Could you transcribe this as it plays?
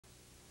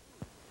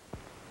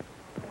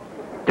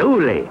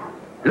Dooley,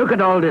 look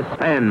at all this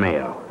fan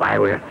mail. Why,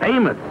 we're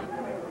famous.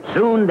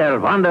 Soon they'll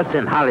want us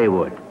in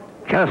Hollywood.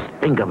 Just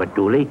think of it,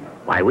 Dooley.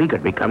 Why, we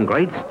could become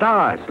great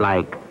stars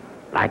like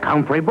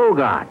Humphrey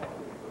Bogart.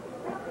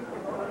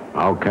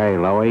 Okay,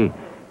 Louie.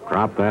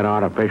 Drop that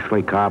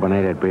artificially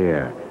carbonated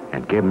beer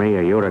and give me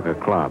a Utica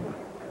club.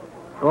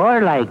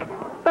 Or like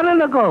Bela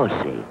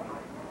Lugosi.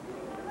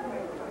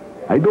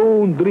 I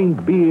don't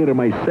drink beer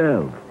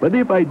myself, but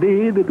if I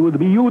did, it would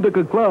be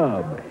Utica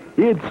Club.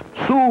 It's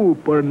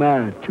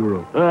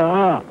supernatural.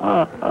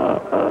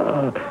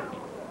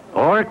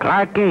 Or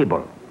Clark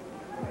Gable.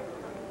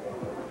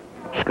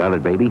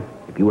 Scarlet baby,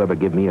 if you ever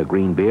give me a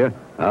green beer,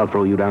 I'll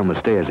throw you down the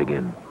stairs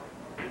again.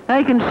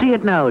 I can see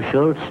it now,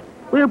 Schultz.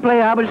 We'll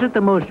play opposite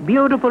the most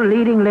beautiful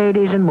leading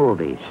ladies in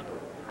movies.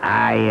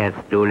 Ah, yes,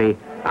 Dooley.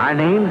 Our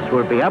names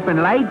will be up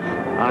in lights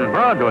on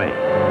Broadway.